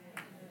God.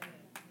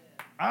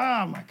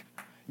 Ah, my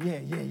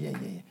God. Yeah.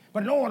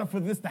 But in order for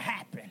this to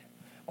happen,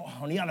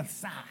 on the other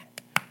side,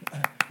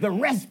 the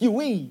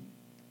rescuee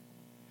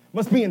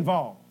must be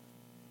involved.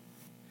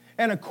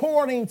 And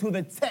according to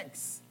the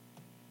text,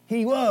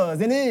 he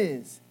was and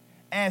is,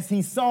 as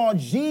he saw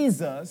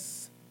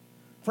Jesus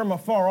from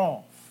afar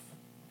off.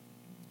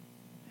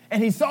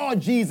 And he saw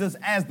Jesus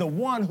as the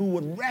one who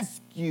would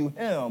rescue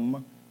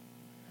him.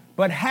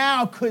 But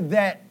how could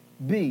that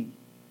be?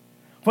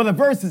 For the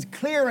verse is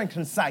clear and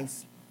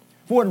concise.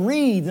 For it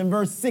reads in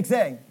verse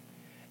 6a,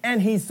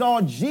 and he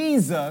saw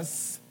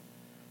Jesus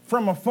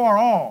from afar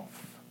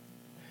off,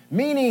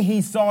 meaning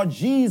he saw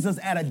Jesus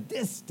at a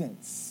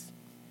distance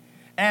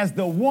as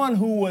the one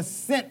who was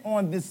sent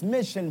on this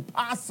mission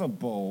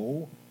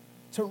possible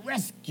to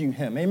rescue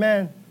him.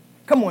 Amen?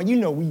 Come on, you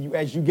know,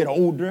 as you get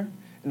older,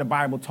 and the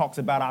Bible talks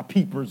about our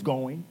peepers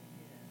going.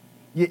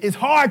 Yeah, it's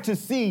hard to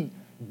see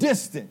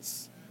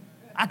distance.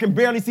 I can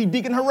barely see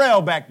Deacon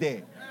Harrell back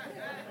there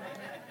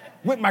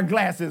with my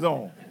glasses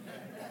on.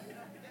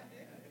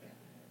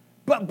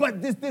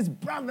 But this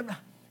brother,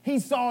 he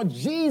saw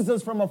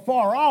Jesus from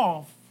afar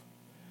off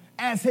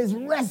as his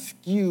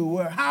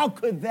rescuer. How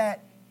could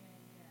that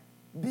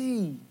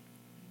be?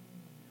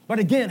 But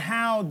again,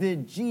 how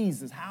could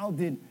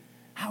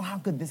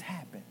this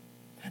happen?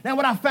 Now,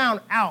 what I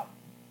found out,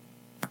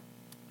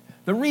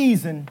 the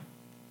reason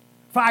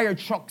fire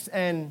trucks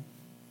and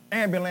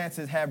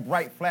ambulances have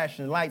bright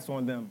flashing lights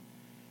on them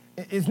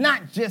is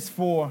not just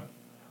for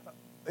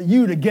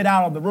you to get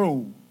out of the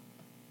road.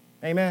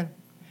 Amen?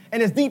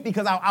 And it's deep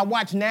because I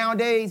watch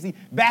nowadays,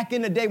 back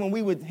in the day when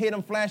we would hit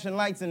them flashing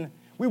lights and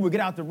we would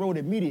get out the road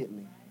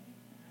immediately.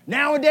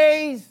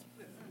 Nowadays,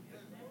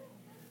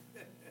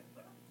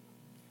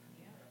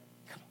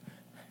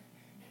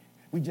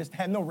 we just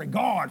have no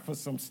regard for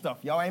some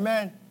stuff, y'all,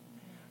 amen?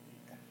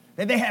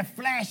 That they have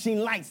flashing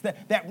lights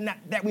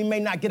that we may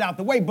not get out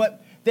the way,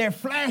 but their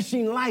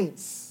flashing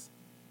lights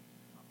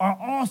are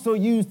also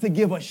used to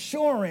give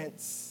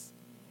assurance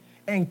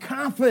and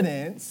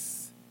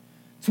confidence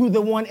to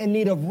the one in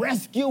need of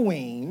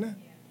rescuing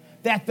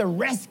that the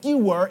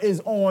rescuer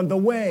is on the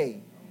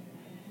way.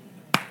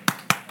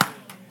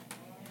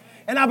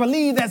 And I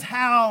believe that's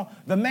how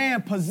the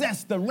man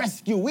possessed the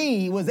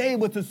rescuee was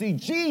able to see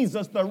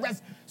Jesus, the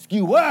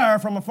rescuer,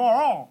 from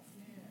afar off.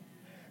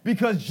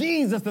 Because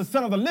Jesus, the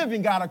Son of the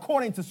living God,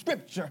 according to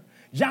Scripture,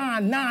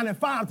 John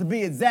 9:5 to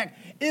be exact,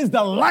 is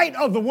the light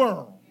of the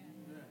world.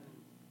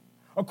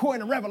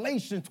 According to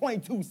Revelation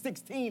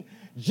 22:16,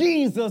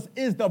 Jesus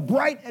is the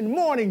bright and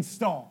morning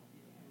star.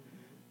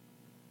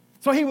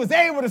 So he was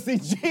able to see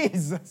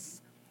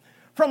Jesus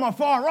from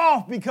afar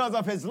off because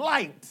of his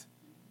light.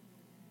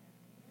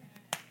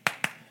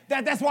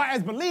 That's why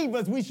as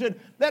believers we should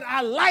let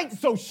our light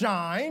so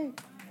shine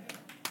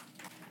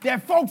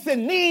that folks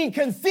in need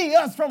can see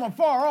us from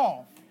afar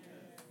off.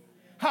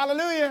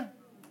 Hallelujah.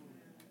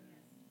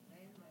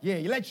 Yeah,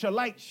 you let your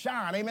light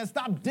shine. Amen.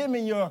 Stop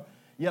dimming your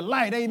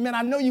light. Amen.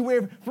 I know you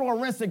wear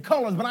fluorescent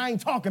colors, but I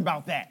ain't talking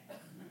about that.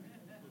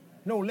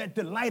 No, let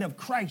the light of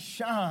Christ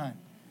shine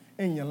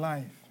in your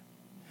life.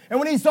 And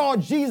when he saw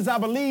Jesus, I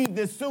believe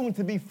this soon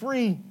to be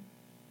free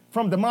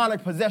from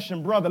demonic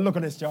possession brother, look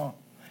at this, y'all,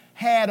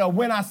 had a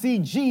when I see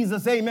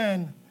Jesus,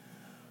 amen,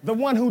 the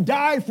one who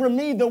died for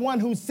me, the one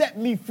who set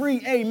me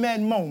free,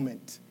 amen,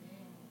 moment.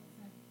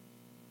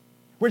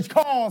 Which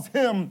caused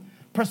him,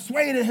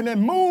 persuaded him,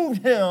 and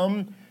moved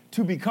him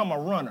to become a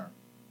runner.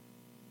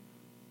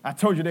 I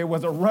told you there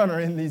was a runner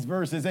in these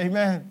verses,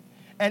 amen.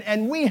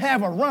 And we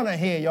have a runner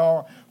here,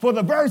 y'all. For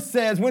the verse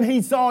says, when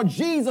he saw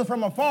Jesus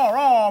from afar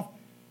off,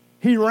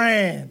 he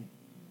ran.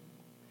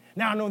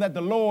 Now I know that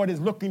the Lord is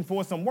looking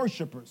for some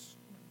worshipers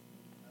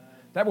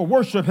that will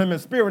worship him in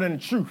spirit and in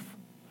truth.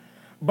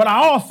 But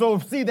I also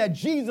see that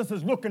Jesus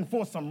is looking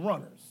for some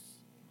runners.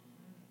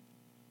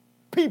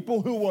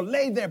 People who will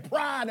lay their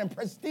pride and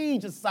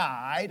prestige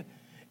aside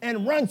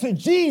and run to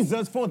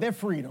Jesus for their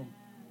freedom.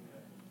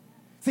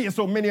 See,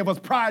 so many of us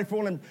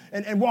prideful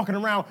and walking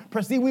around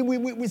prestige.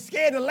 We're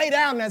scared to lay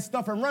down that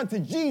stuff and run to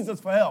Jesus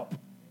for help.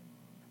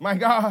 My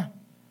God.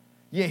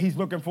 Yeah, he's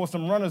looking for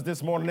some runners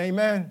this morning,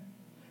 amen.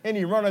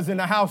 Any runners in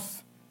the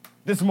house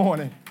this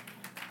morning?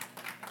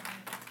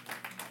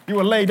 You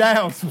will lay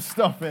down some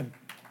stuff and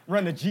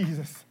run to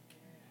Jesus.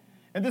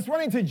 And this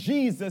running to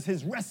Jesus,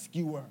 his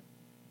rescuer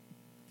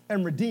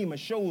and redeemer,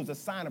 shows a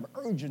sign of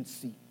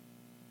urgency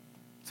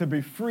to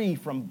be free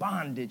from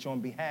bondage on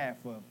behalf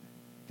of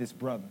this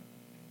brother.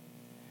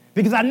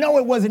 Because I know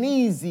it wasn't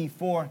easy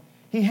for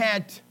he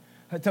had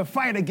to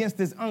fight against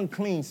this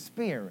unclean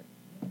spirit,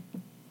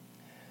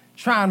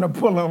 trying to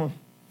pull him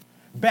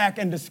back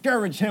and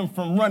discourage him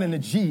from running to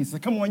Jesus.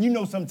 Come on, you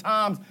know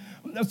sometimes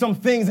some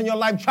things in your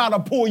life try to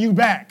pull you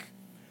back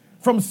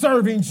from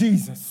serving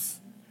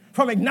Jesus,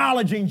 from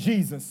acknowledging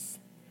Jesus,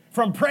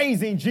 from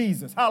praising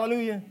Jesus.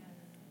 Hallelujah.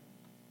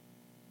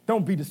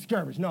 Don't be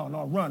discouraged. No,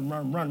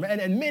 run.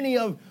 And many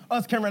of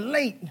us can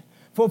relate,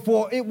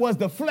 for it was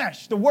the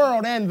flesh, the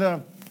world, and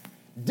the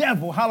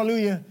devil,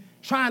 hallelujah,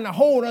 trying to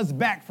hold us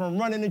back from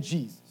running to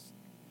Jesus.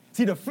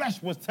 See, the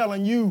flesh was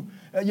telling you,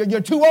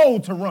 you're too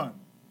old to run.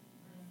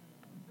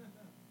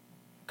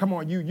 Come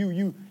on,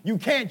 you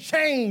can't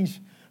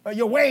change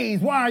your ways.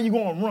 Why are you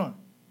going to run?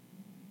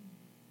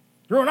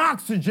 You're on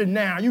oxygen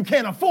now. You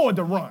can't afford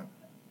to run.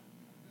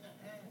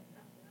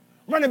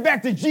 Running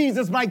back to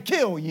Jesus might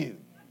kill you.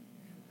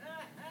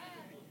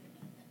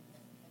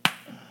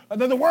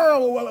 The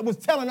world was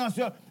telling us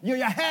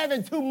you're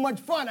having too much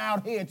fun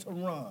out here to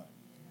run.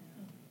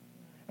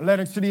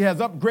 Atlantic City has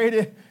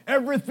upgraded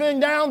everything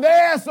down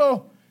there,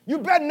 so you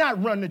better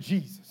not run to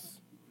Jesus.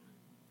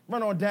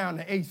 Run on down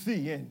to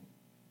AC and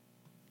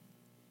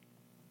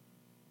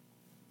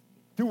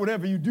do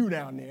whatever you do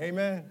down there,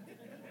 amen?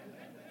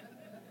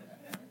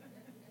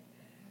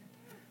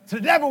 So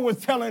the devil was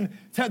telling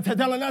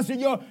us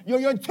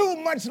you're too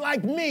much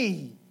like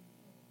me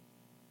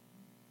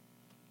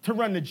to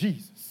run to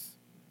Jesus.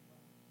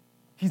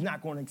 He's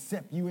not going to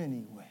accept you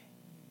anyway.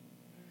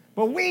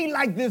 But we,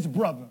 like this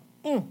brother,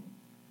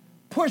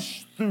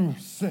 pushed through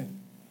sin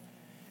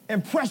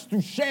and pressed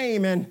through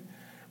shame and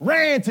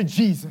ran to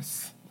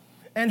Jesus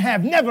and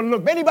have never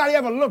looked. Anybody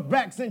ever looked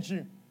back since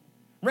you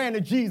ran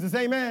to Jesus,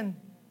 amen?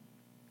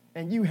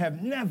 And you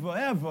have never,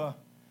 ever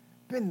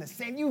been the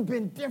same. You've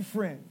been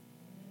different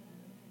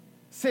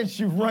since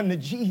you've run to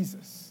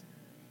Jesus.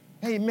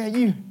 Hey, man,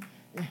 you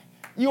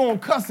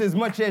don't cuss as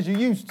much as you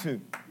used to.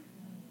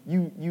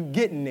 You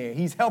getting there.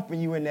 He's helping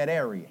you in that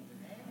area.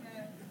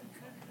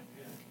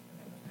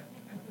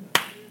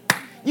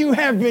 You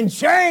have been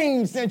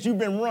changed since you've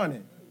been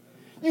running.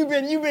 You've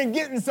been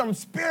getting some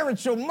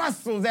spiritual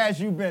muscles as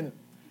you've been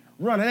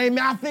running.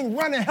 Amen. I think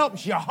running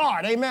helps your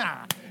heart. Amen.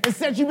 And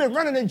since you've been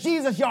running to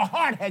Jesus, your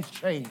heart has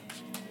changed.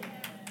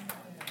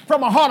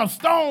 From a heart of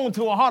stone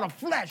to a heart of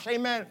flesh.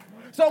 Amen.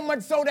 So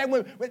much so that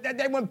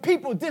when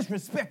people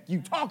disrespect you,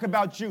 talk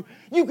about you,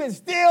 you can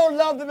still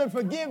love them and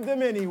forgive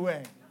them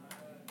anyway.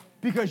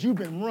 Because you've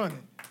been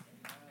running.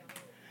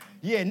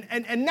 Yeah,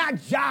 and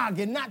not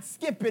jogging, not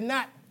skipping,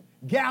 not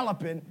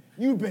galloping.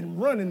 You've been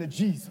running to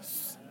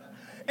Jesus.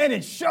 And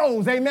it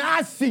shows, amen.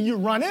 I see you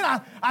running.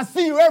 I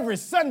see you every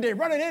Sunday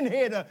running in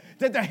here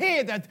to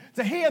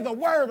hear the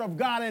word of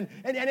God. And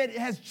it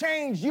has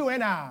changed you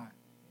and I.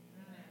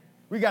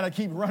 We got to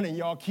keep running,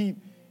 y'all. Keep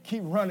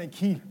running,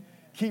 keep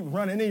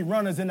running. Any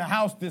runners in the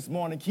house this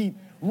morning, keep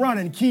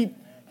running, keep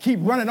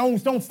running.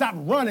 Don't stop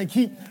running,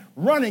 keep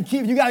running.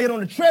 You got to get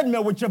on the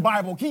treadmill with your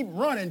Bible. Keep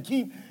running,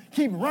 keep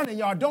running,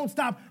 y'all. Don't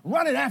stop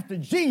running after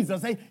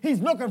Jesus. He's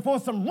looking for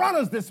some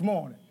runners this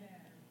morning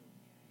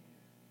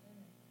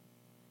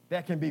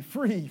that can be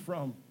free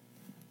from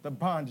the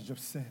bondage of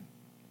sin.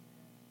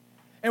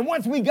 And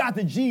once we got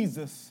to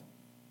Jesus,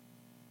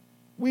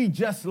 we,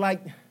 just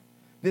like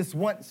this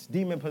once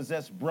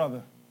demon-possessed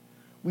brother,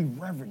 we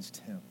reverenced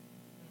him.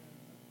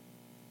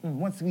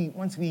 Once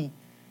we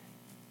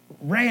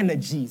ran to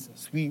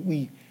Jesus,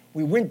 we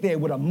went there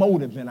with a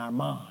motive in our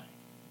mind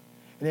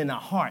and in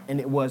our heart, and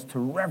it was to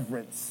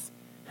reverence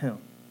him.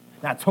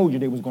 Now, I told you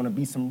there was going to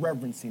be some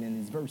reverencing in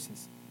these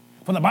verses.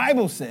 For the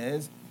Bible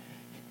says,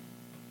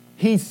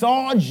 he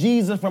saw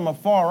Jesus from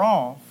afar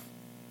off,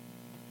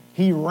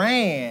 he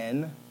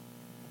ran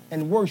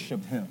and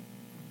worshiped him.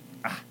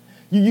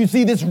 You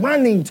see, this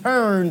running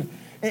turned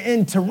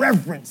into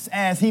reverence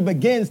as he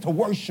begins to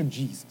worship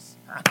Jesus.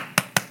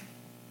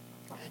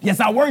 Yes,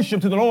 our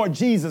worship to the Lord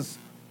Jesus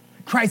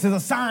Christ is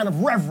a sign of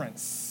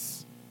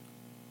reverence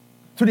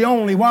to the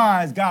only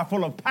wise God,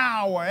 full of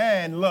power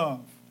and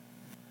love.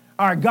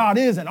 Our God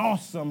is an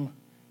awesome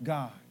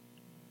God.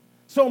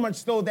 So much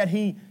so that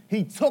he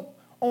took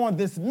on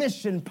this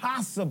mission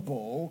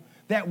possible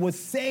that would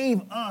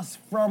save us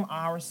from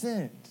our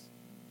sins.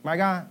 My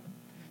God.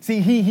 See,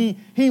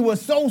 he was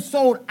so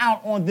sold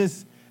out on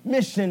this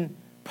mission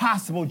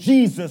possible,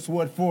 Jesus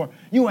would, for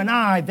you and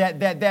I,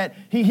 that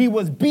he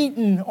was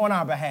beaten on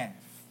our behalf.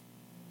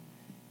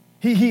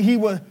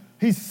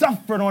 He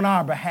suffered on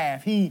our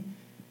behalf. He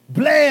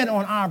bled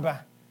on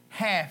our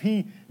behalf.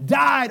 He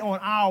died on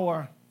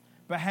our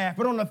behalf.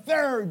 But on the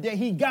third day,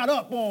 he got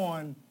up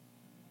on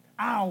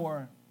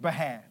our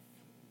behalf,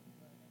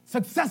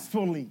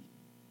 successfully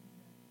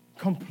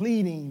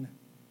completing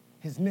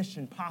his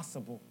mission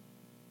possible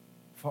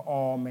for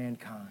all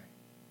mankind.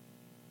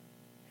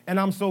 And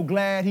I'm so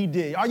glad he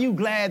did. Are you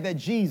glad that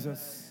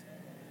Jesus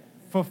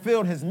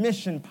fulfilled his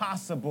mission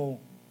possible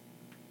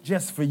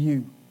just for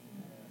you?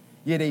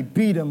 Yeah, they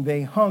beat him,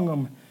 they hung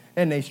him,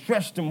 and they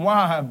stretched him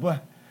wide,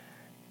 but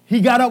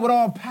he got up with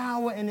all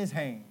power in his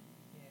hand,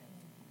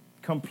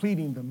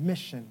 completing the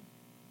mission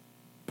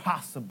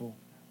possible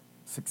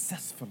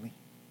successfully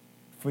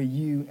for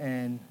you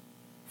and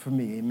for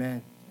me,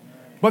 amen?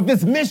 But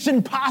this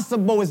mission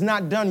possible is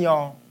not done,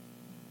 y'all.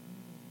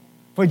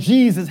 For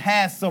Jesus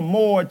has some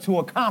more to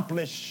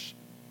accomplish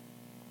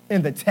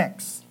in the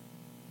text.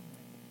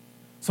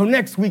 So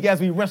next week, as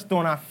we rest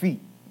on our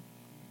feet,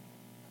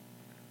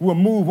 we'll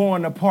move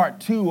on to part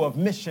 2 of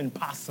Mission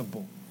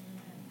Possible.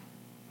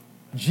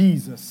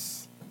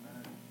 Jesus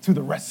to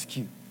the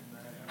rescue.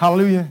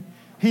 Hallelujah.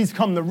 He's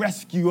come to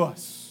rescue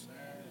us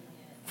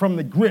from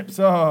the grips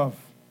of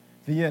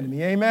the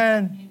enemy.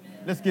 Amen.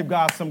 Let's give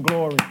God some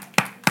glory.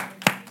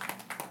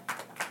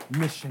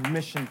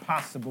 Mission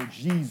Possible.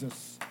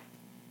 Jesus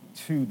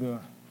to the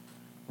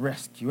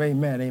rescue.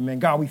 Amen.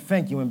 God, we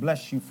thank you and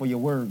bless you for your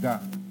word,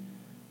 God.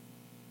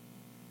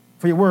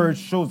 For your word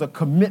shows a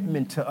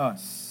commitment to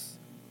us.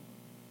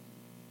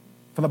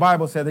 For the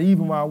Bible said that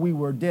even while we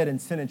were dead in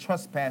sin and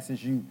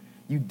trespasses, you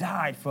You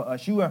died for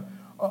us. You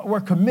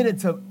were committed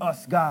to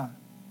us, God,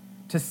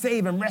 to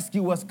save and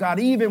rescue us, God,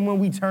 even when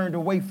we turned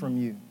away from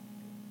you.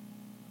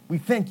 We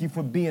thank you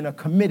for being a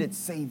committed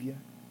Savior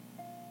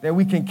that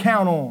we can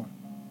count on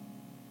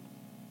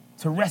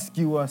to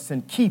rescue us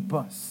and keep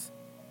us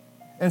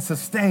and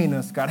sustain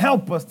us, God.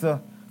 Help us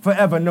to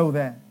forever know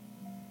that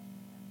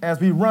as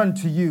we run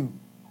to you,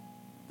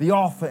 the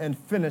author and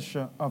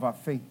finisher of our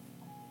faith.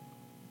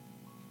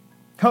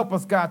 Help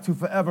us, God, to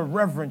forever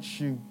reverence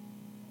you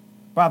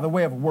by the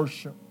way of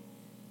worship.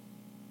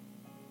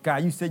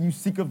 God, you said you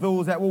seek of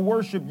those that will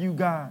worship you,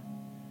 God.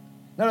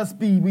 Let us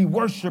be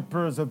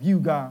worshipers of you,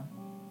 God,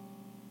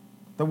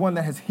 the one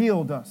that has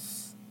healed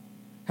us,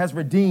 has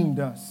redeemed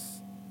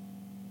us,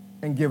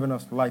 and given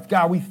us life.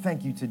 God, we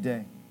thank you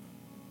today,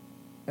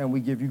 and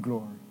we give you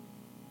glory.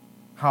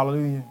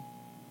 Hallelujah.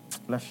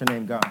 Bless your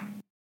name, God.